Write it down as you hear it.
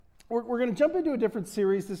We're going to jump into a different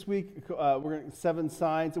series this week. We're going to 7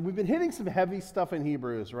 signs, and we've been hitting some heavy stuff in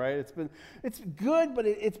Hebrews, right? It's good, but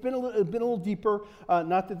it's been a little deeper.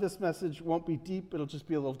 Not that this message won't be deep; it'll just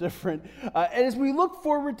be a little different. And as we look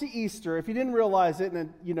forward to Easter, if you didn't realize it,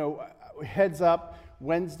 and heads up.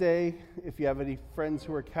 Wednesday, if you have any friends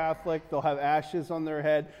who are Catholic, they'll have ashes on their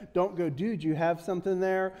head. Don't go, dude, you have something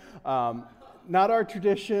there. Not our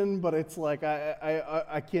tradition, but it's like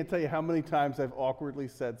I can't tell you how many times I've awkwardly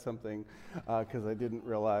said something because I didn't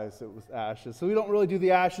realize it was ashes. So we don't really do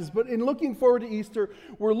the ashes. But in looking forward to Easter,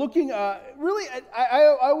 we're looking really.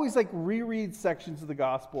 I always like reread sections of the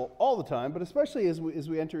gospel all the time, but especially as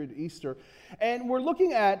we enter into Easter, and we're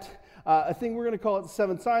looking at a thing we're going to call it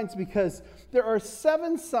 7 signs because there are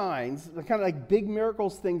 7 signs, kind of like big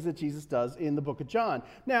miracles, things that Jesus does in the book of John.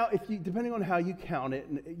 Now, depending on how you count it,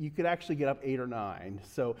 you could actually get up 8 or 9.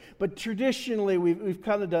 So, but traditionally we've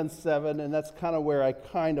kind of done 7, and that's kind of where I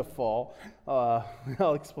kind of fall.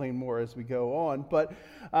 I'll explain more as we go on. But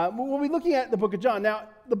we'll be looking at the book of John. Now,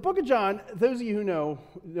 the book of John, those of you who know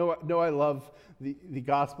I love the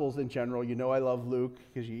Gospels in general. You know I love Luke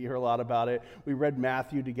because you hear a lot about it. We read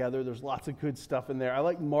Matthew together. There's lots of good stuff in there. I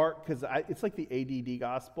like Mark because it's like the ADD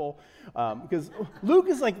Gospel because Luke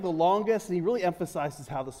is like the longest and he really emphasizes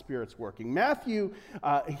how the Spirit's working. Matthew,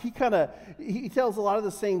 he tells a lot of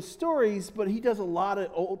the same stories, but he does a lot of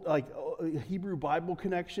old Hebrew Bible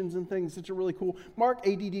connections and things that are really cool. Mark,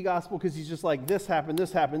 ADD Gospel because he's just like this happened,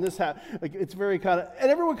 this happened, this happened. Like it's very kind of, and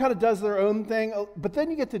everyone kind of does their own thing. But then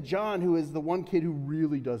you get to John, who is the one kid who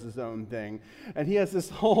really does his own thing. And he has this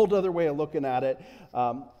whole other way of looking at it.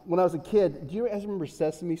 When I was a kid, do you guys remember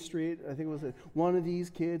Sesame Street? I think it was one of these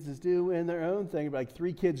kids is doing their own thing. Like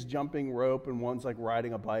 3 kids jumping rope and one's like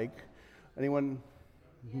riding a bike. Anyone?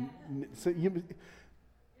 Yeah. So you're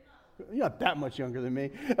not that much younger than me.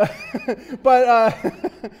 But,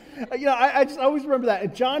 I just always remember that.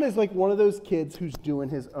 And John is like one of those kids who's doing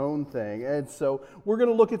his own thing. And so we're going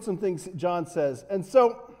to look at some things John says. And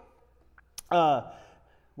so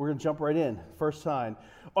we're going to jump right in. First sign.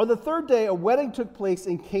 On the 3rd day, a wedding took place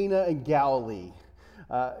in Cana in Galilee.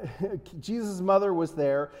 Jesus' mother was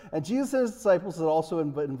there, and Jesus and his disciples had also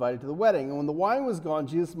been invited to the wedding. And when the wine was gone,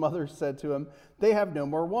 Jesus' mother said to him, "They have no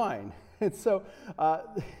more wine." And so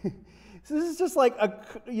this is just like,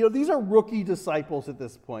 these are rookie disciples at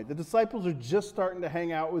this point. The disciples are just starting to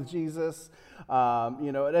hang out with Jesus.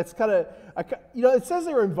 And it's kind of, it says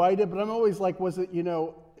they were invited, but I'm always like, was it,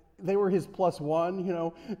 they were his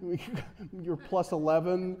 +1, you're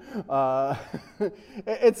 +11.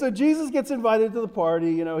 And so Jesus gets invited to the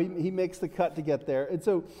party, he makes the cut to get there. And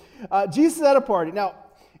so Jesus is at a party. Now,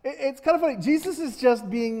 it's kind of funny. Jesus is just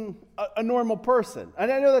being a normal person.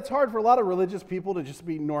 And I know that's hard for a lot of religious people to just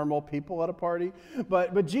be normal people at a party.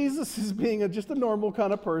 But Jesus is being just a normal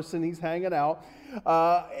kind of person. He's hanging out.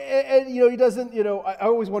 He doesn't, I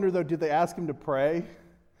always wonder, though, did they ask him to pray?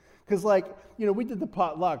 Because, we did the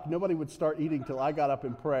potluck. Nobody would start eating till I got up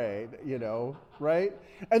and prayed, right?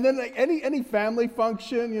 And then any family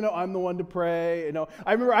function, I'm the one to pray.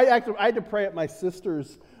 I remember I had to pray at my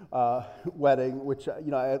sister's wedding, which,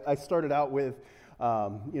 I started out with,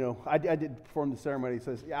 I did perform the ceremony. It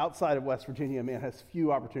says, outside of West Virginia, a man has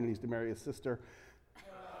few opportunities to marry his sister.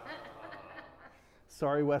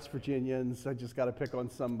 Sorry, West Virginians, I just got to pick on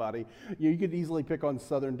somebody. You could easily pick on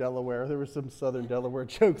Southern Delaware. There were some Southern Delaware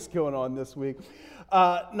jokes going on this week.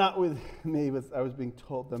 Not with me, but I was being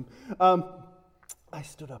told them. I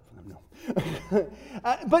stood up for them, no.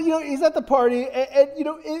 But, he's at the party, and,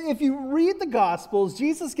 if you read the Gospels,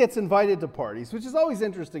 Jesus gets invited to parties, which is always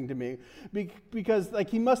interesting to me, because,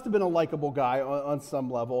 he must have been a likable guy on some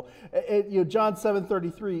level. John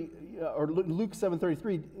 7:33, or Luke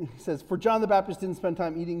 7:33 says, "For John the Baptist didn't spend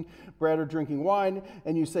time eating bread or drinking wine,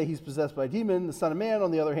 and you say he's possessed by a demon. The Son of Man, on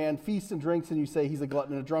the other hand, feasts and drinks, and you say he's a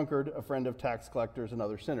glutton and a drunkard, a friend of tax collectors and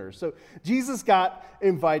other sinners." So Jesus got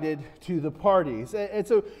invited to the parties. And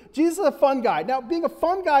so Jesus is a fun guy. Now, being a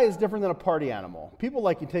fun guy is different than a party animal. People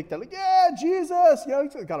you take that, yeah, Jesus,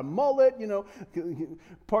 he's got a mullet,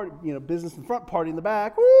 party, business in front, party in the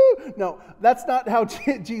back. Woo! No, that's not how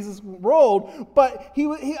Jesus rolled. But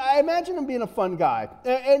I imagine him being a fun guy.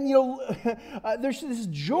 And there's this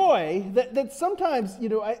joy that sometimes,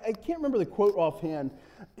 I can't remember the quote offhand.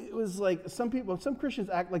 It was like some Christians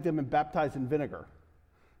act like they've been baptized in vinegar.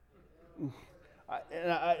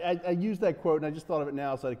 I used that quote, and I just thought of it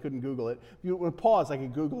now, so I couldn't Google it. If you want to pause, I can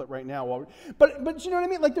Google it right now. But you know what I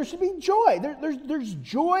mean? There should be joy. There's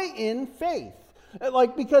joy in faith.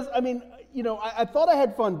 Because, I thought I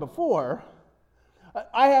had fun before,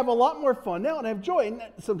 I have a lot more fun now, and I have joy. And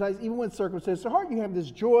sometimes, even when circumstances are hard, you have this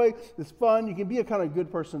joy, this fun. You can be a kind of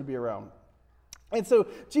good person to be around. And so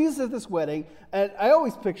Jesus is at this wedding, and I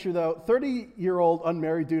always picture, though, 30-year-old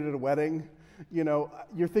unmarried dude at a wedding. You know,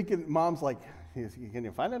 you're thinking, mom's like, can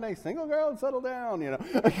you find a nice single girl and settle down? You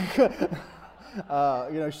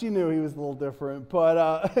know, she knew he was a little different,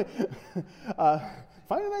 but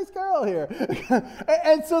find a nice girl here.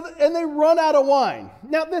 and they run out of wine.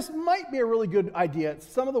 Now, this might be a really good idea at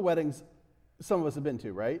some of the weddings some of us have been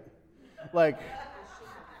to, right? Like,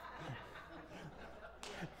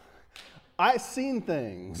 I've seen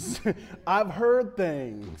things. I've heard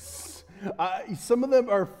things. Some of them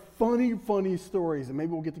are funny stories, and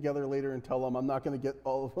maybe we'll get together later and tell them. I'm not going to get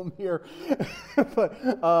all of them here,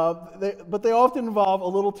 but they often involve a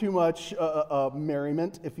little too much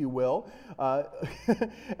merriment, if you will,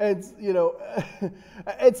 and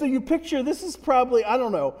so you picture this is probably, I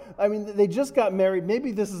don't know. I mean, they just got married.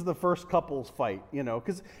 Maybe this is the first couples fight,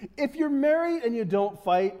 because if you're married and you don't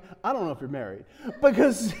fight, I don't know if you're married,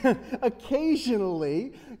 because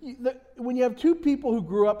occasionally when you have two people who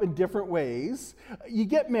grew up in different ways, you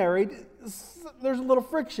get married, there's a little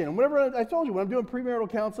friction. And whenever I told you, when I'm doing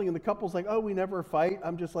premarital counseling and the couple's like, oh, we never fight,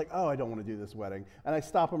 I'm just like, oh, I don't want to do this wedding. And I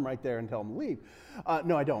stop them right there and tell them to leave.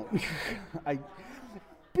 No, I don't.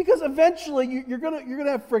 Because eventually you're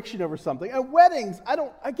gonna have friction over something. At weddings, I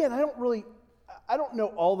don't know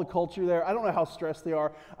all the culture there. I don't know how stressed they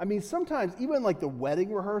are. I mean, sometimes even like the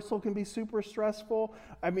wedding rehearsal can be super stressful.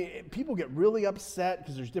 I mean, people get really upset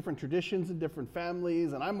because there's different traditions in different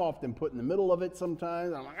families, and I'm often put in the middle of it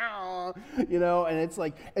sometimes. I'm like, and it's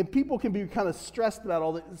like, and people can be kind of stressed about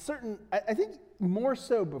all the I think more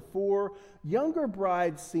so before, younger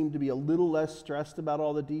brides seem to be a little less stressed about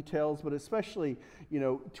all the details, but especially,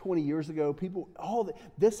 20 years ago, people,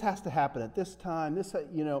 this has to happen at this time,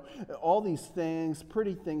 all these things,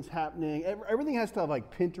 pretty things happening. Everything has to have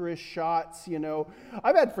like Pinterest shots,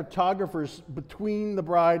 I've had photographers between the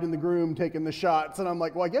bride and the groom taking the shots, and I'm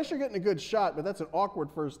like, well, I guess you're getting a good shot, but that's an awkward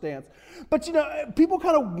first dance. But, people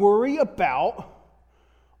kind of worry about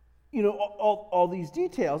all these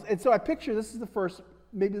details. And so I picture this is the first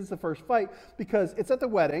fight, because it's at the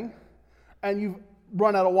wedding and you've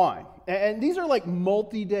run out of wine. And these are like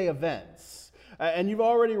multi-day events. And you've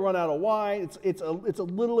already run out of wine. It's a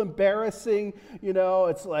little embarrassing,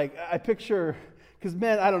 it's like, I picture, because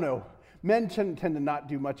men, I don't know, men tend to not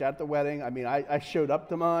do much at the wedding. I mean, I showed up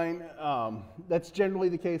to mine. That's generally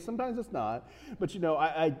the case. Sometimes it's not. But,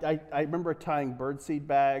 I remember tying birdseed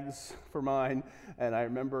bags for mine, and I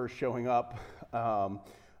remember showing up,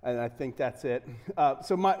 and I think that's it.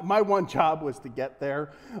 So my one job was to get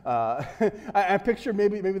there. I picture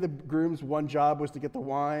maybe the groom's one job was to get the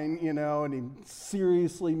wine, and he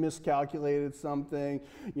seriously miscalculated something,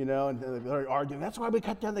 and they're arguing, that's why we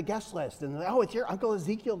cut down the guest list. And oh, it's your Uncle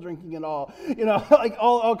Ezekiel drinking and all, like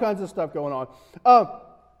all kinds of stuff going on.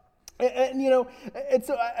 And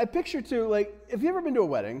so I picture too, like, have you ever been to a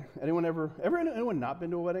wedding? Anyone not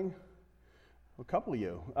been to a wedding? A couple of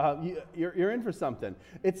you. You're in for something.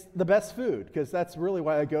 It's the best food, because that's really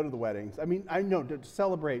why I go to the weddings. I mean, I know, to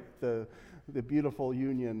celebrate the beautiful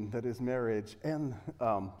union that is marriage, and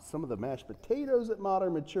some of the mashed potatoes at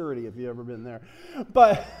Modern Maturity, if you've ever been there.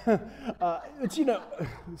 But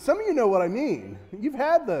some of you know what I mean. You've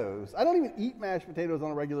had those. I don't even eat mashed potatoes on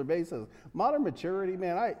a regular basis. Modern Maturity,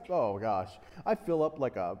 man, oh gosh, I fill up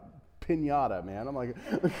like a pinata, man. I'm like,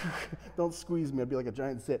 don't squeeze me. I'd be like a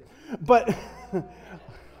giant zit. But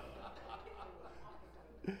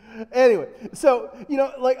anyway, so,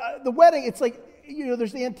 the wedding, it's like,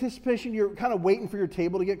 there's the anticipation. You're kind of waiting for your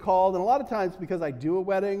table to get called. And a lot of times, because I do a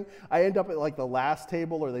wedding, I end up at like the last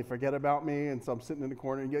table, or they forget about me. And so I'm sitting in the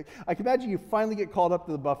corner. And I can imagine you finally get called up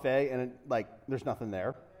to the buffet, and there's nothing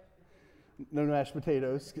there. No mashed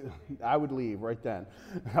potatoes. I would leave right then.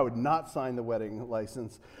 I would not sign the wedding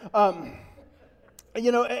license. I don't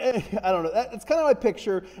know. It's kind of my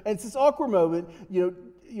picture, and it's this awkward moment.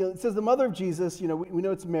 It says the mother of Jesus. We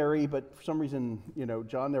know it's Mary, but for some reason,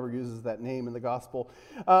 John never uses that name in the gospel.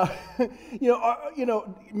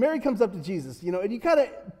 Mary comes up to Jesus. And you kind of,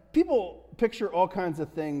 people picture all kinds of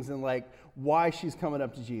things and like why she's coming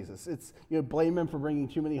up to Jesus. It's, blame him for bringing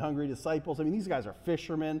too many hungry disciples. I mean, these guys are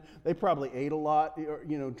fishermen. They probably ate a lot,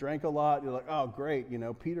 drank a lot. You're like, oh, great.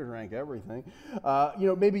 Peter drank everything.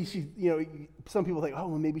 Maybe she, some people think, oh,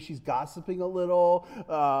 well, maybe she's gossiping a little.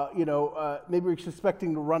 Maybe we're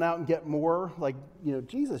expecting to run out and get more. Like,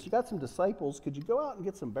 Jesus, you got some disciples. Could you go out and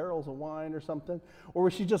get some barrels of wine or something? Or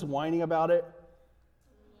was she just whining about it?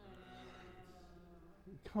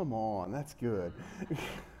 Come on, that's good.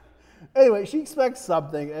 Anyway, she expects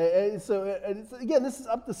something. Again, this is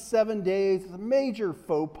up to 7 days. It's a major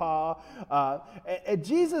faux pas. And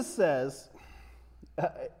Jesus says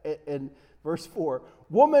in verse 4,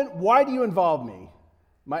 "Woman, why do you involve me?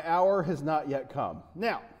 My hour has not yet come."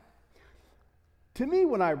 Now, to me,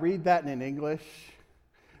 when I read that in English,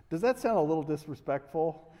 does that sound a little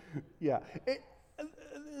disrespectful? Yeah.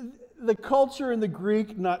 The culture in the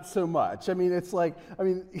Greek, not so much. I mean, it's like,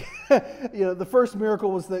 the first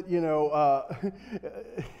miracle was that,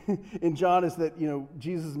 in John is that,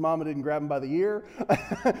 Jesus' mama didn't grab him by the ear.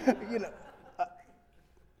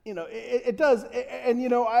 It does.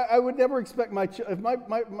 And, I would never expect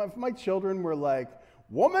if my children were like,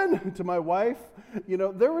 "Woman," to my wife,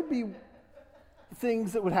 there would be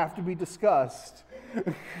things that would have to be discussed.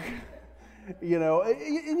 You know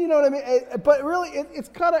what I mean? But really, it's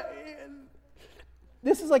kind of,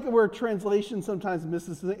 this is like where translation sometimes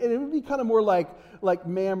misses the thing. And it would be kind of more like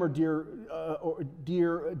 "ma'am" or dear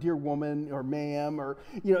woman," or "ma'am," or,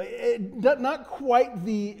 not quite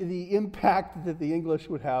the impact that the English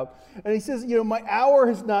would have. And he says, "My hour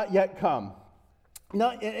has not yet come."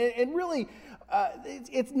 And really,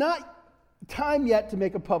 it's not time yet to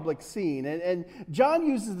make a public scene. And John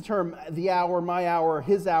uses the term "the hour," "my hour,"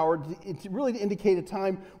 "his hour," to really indicate a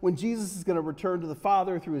time when Jesus is going to return to the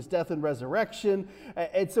Father through his death and resurrection.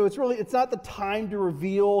 And so it's not the time to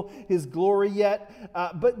reveal his glory yet.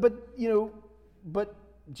 But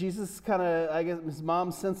Jesus kind of, I guess his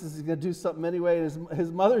mom senses he's going to do something anyway. And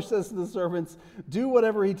his mother says to the servants, "Do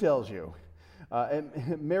whatever he tells you."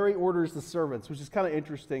 And Mary orders the servants, which is kind of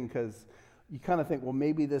interesting because you kind of think, well,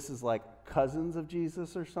 maybe this is like cousins of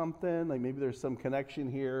Jesus or something. Like maybe there's some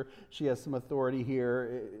connection here. She has some authority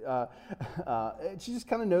here. She just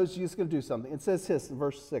kind of knows Jesus is going to do something. It says this in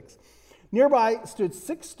verse 6. "Nearby stood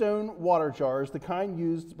 6 stone water jars, the kind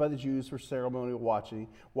used by the Jews for ceremonial washing,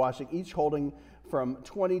 each holding from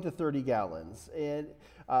 20 to 30 gallons. And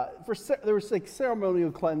there was like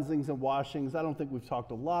ceremonial cleansings and washings. I don't think we've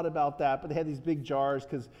talked a lot about that, but they had these big jars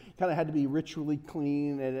because you kind of had to be ritually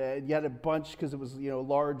clean, and you had a bunch because it was a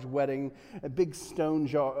large wedding, big stone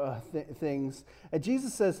jar things. And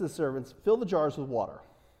Jesus says to the servants, "Fill the jars with water."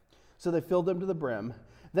 So they filled them to the brim.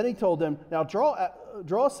 Then he told them, "Now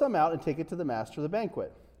draw some out and take it to the master of the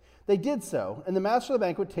banquet." They did so, and the master of the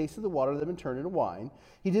banquet tasted the water that had been turned into wine.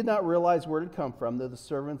 He did not realize where it had come from, though the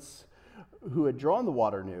servants who had drawn the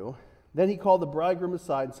water knew. Then he called the bridegroom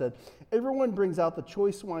aside and said, "Everyone brings out the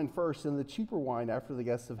choice wine first and the cheaper wine after the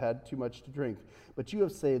guests have had too much to drink, but you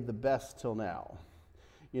have saved the best till now."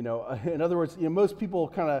 In other words, most people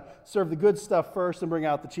kind of serve the good stuff first and bring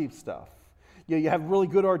out the cheap stuff. You have really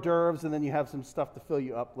good hors d'oeuvres, and then you have some stuff to fill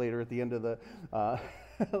you up later at the end of the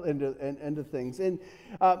end of things. And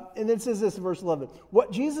then it says this in verse 11.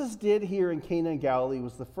 "What Jesus did here in Cana in Galilee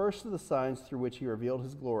was the first of the signs through which he revealed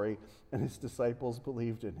his glory, and his disciples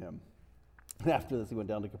believed in him." And after this, he went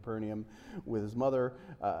down to Capernaum with his mother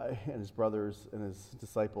and his brothers and his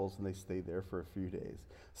disciples, and they stayed there for a few days.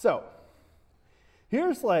 So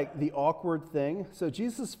here's like the awkward thing. So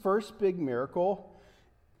Jesus' first big miracle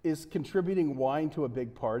is contributing wine to a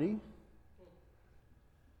big party.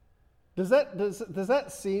 Does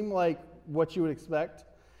that seem like what you would expect?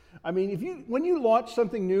 I mean, when you launch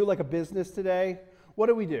something new like a business today, what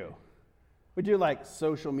do? We do like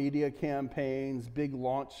social media campaigns, big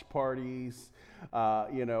launch parties.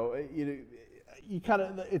 It's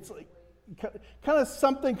like kind of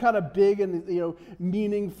something kind of big and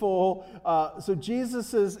meaningful. So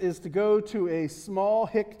Jesus is to go to a small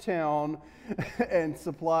hick town and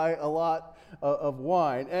supply a lot of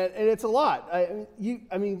wine, and it's a lot. I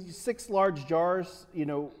mean, 6 large jars.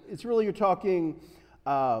 It's really, you're talking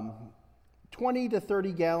 20 to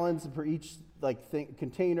 30 gallons for each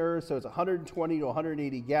container. So it's 120 to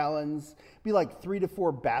 180 gallons. Be like 3 to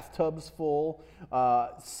 4 bathtubs full.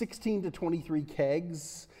 16 to 23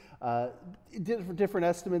 kegs. Different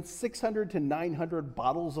estimates, 600 to 900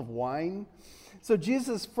 bottles of wine. So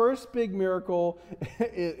Jesus' first big miracle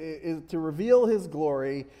is to reveal his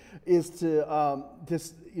glory, is to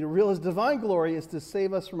reveal his divine glory, is to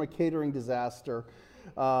save us from a catering disaster.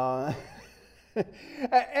 And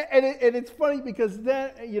it's funny because then,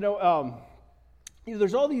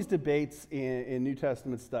 there's all these debates in New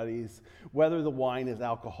Testament studies whether the wine is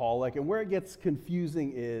alcoholic, and where it gets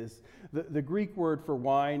confusing is the Greek word for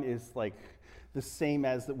wine is like the same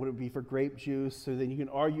as that would it be for grape juice, so then you can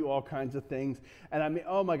argue all kinds of things. And I mean,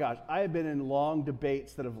 oh my gosh, I have been in long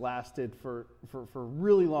debates that have lasted for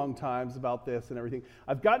really long times about this and everything.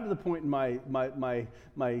 I've gotten to the point in my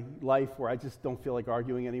life where I just don't feel like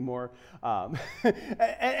arguing anymore.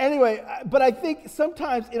 Anyway, but I think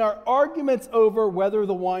sometimes in our arguments over whether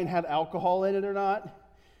the wine had alcohol in it or not,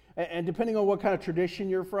 and depending on what kind of tradition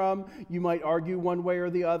you're from, you might argue one way or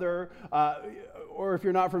the other. Or if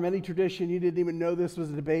you're not from any tradition, you didn't even know this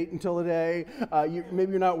was a debate until today.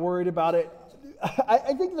 Maybe you're not worried about it.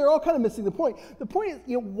 I think they're all kind of missing the point. The point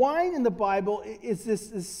is, wine in the Bible is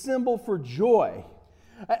this symbol for joy.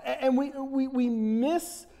 And we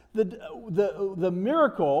miss the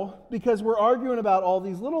miracle because we're arguing about all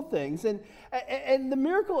these little things. And the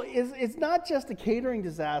miracle is not just a catering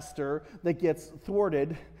disaster that gets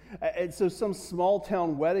thwarted. And so some small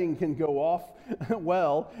town wedding can go off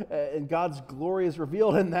well, and God's glory is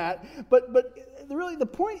revealed in that. But really the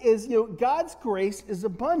point is, God's grace is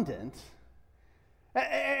abundant,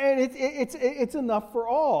 and it's enough for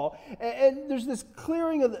all. And there's this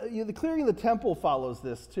clearing of the clearing of the temple follows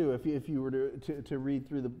this too. If you were to read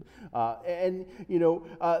through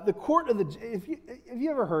the court of the if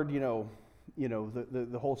you ever heard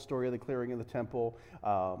the whole story of the clearing of the temple.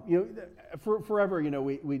 Forever,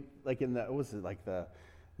 we like in the, what was it, like the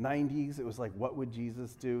 90s, it was like, what would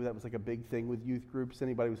Jesus do? That was like a big thing with youth groups.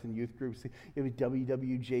 Anybody was in youth groups, it was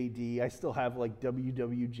WWJD. I still have like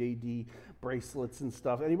WWJD bracelets and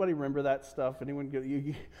stuff. Anybody remember that stuff?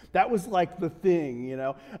 Anyone? That was like the thing,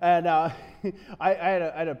 And I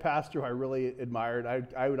had a pastor who I really admired.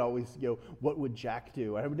 I would always, what would Jack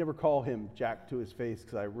do? I would never call him Jack to his face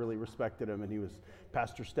because I really respected him, and he was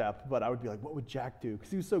Pastor Stepp, but I would be like, what would Jack do? Because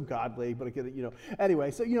he was so godly, but anyway,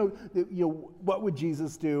 so, what would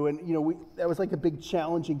Jesus do? And, that was like a big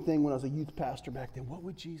challenging thing when I was a youth pastor back then. What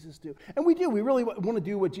would Jesus do? And we really want to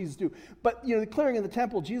do what Jesus do. But, the clearing of the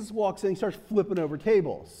temple, Jesus walks in, he starts flipping over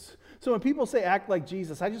tables. So when people say act like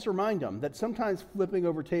Jesus, I just remind them that sometimes flipping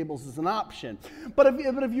over tables is an option. But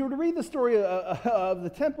if you were to read the story of the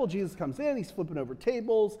temple, Jesus comes in, he's flipping over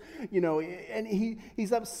tables, and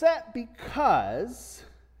he's upset because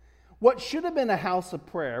what should have been a house of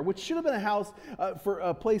prayer, which should have been a house for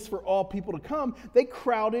a place for all people to come, they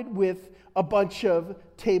crowded with a bunch of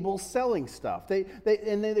tables selling stuff.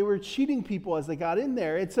 They were cheating people as they got in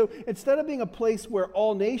there. And so instead of being a place where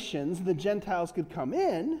all nations, the Gentiles, could come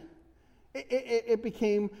in, it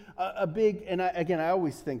became a big, and I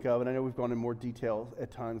always think of, and I know we've gone in more detail at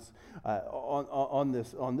times on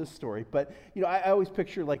this story, but I always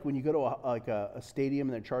picture like when you go to a stadium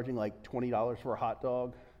and they're charging like $20 for a hot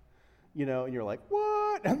dog, and you're like,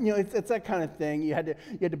 what? It's that kind of thing. You had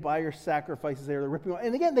to buy your sacrifices there. They're ripping off,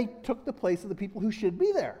 and again, they took the place of the people who should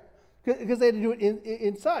be there because they had to do it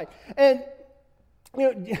inside. And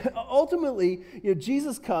ultimately,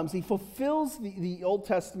 Jesus comes, he fulfills the Old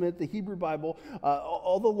Testament, the Hebrew Bible,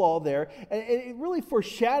 all the law there, and it really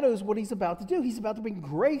foreshadows what he's about to do. He's about to bring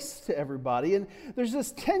grace to everybody, and there's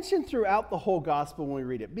this tension throughout the whole gospel when we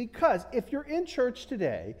read it, because if you're in church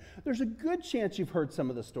today, there's a good chance you've heard some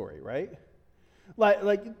of the story, right?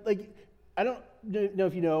 Like I don't know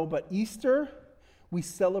if you know, but Easter, we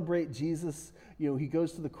celebrate Jesus. He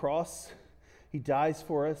goes to the cross, he dies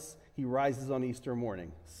for us, he rises on Easter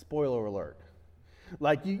morning. Spoiler alert.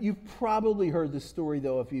 Like you've probably heard this story,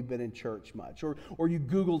 though, if you've been in church much, or you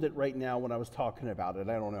Googled it right now when I was talking about it.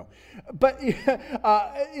 I don't know. But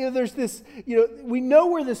there's this, we know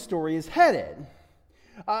where this story is headed.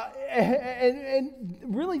 And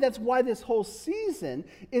really that's why this whole season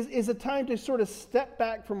is a time to sort of step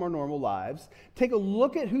back from our normal lives, take a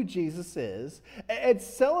look at who Jesus is, and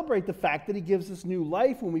celebrate the fact that he gives us new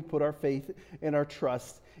life when we put our faith and our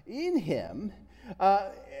trust in him.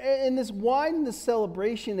 And this wine and this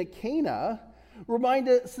celebration at Cana remind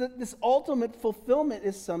us that this ultimate fulfillment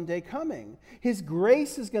is someday coming. His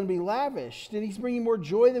grace is going to be lavished, and he's bringing more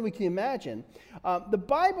joy than we can imagine. The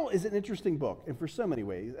Bible is an interesting book, and for so many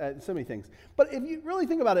ways, so many things. But if you really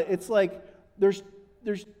think about it, it's like there's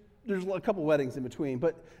a couple weddings in between,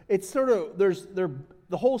 but it's sort of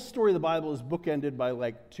the whole story of the Bible is bookended by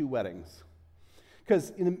like two weddings.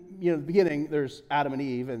 Because in the beginning, there's Adam and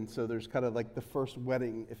Eve, and so there's kind of like the first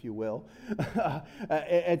wedding, if you will.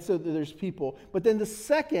 And so there's people. But then the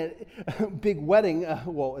second big wedding,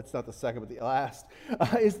 well, it's not the second, but the last,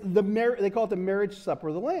 is they call it the marriage supper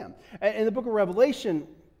of the Lamb. And in the book of Revelation,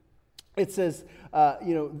 it says,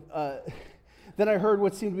 Then I heard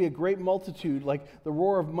what seemed to be a great multitude, like the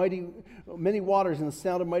roar of many waters and the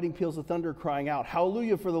sound of mighty peals of thunder, crying out,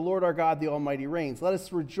 Hallelujah, for the Lord our God, the Almighty reigns. Let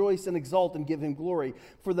us rejoice and exult and give him glory.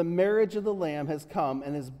 For the marriage of the Lamb has come,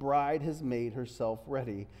 and his bride has made herself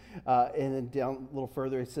ready. And then down a little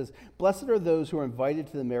further, it says, Blessed are those who are invited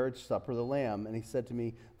to the marriage supper of the Lamb. And he said to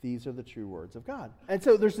me, these are the true words of God. And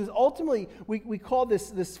so there's this, ultimately, we call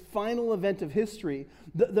this final event of history,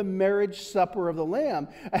 the marriage supper of the Lamb.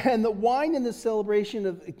 And the wine in the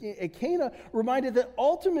celebration at Cana reminded that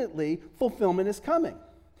ultimately fulfillment is coming.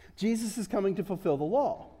 Jesus is coming to fulfill the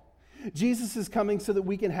law. Jesus is coming so that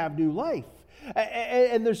we can have new life.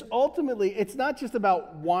 And there's ultimately, it's not just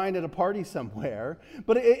about wine at a party somewhere,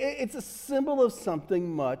 but it's a symbol of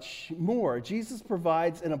something much more. Jesus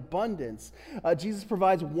provides an abundance. Jesus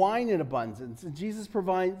provides wine in abundance. And Jesus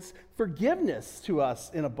provides forgiveness to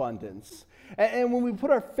us in abundance. And when we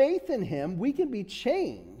put our faith in him, we can be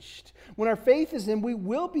changed. When our faith is in him, we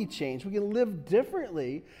will be changed. We can live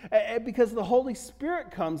differently because the Holy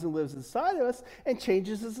Spirit comes and lives inside of us and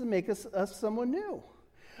changes us and makes us someone new.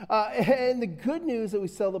 And the good news that we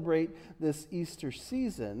celebrate this Easter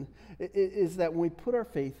season is that when we put our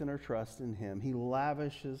faith and our trust in him, he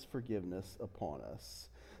lavishes forgiveness upon us.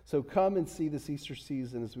 So come and see this Easter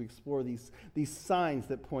season as we explore these signs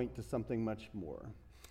that point to something much more.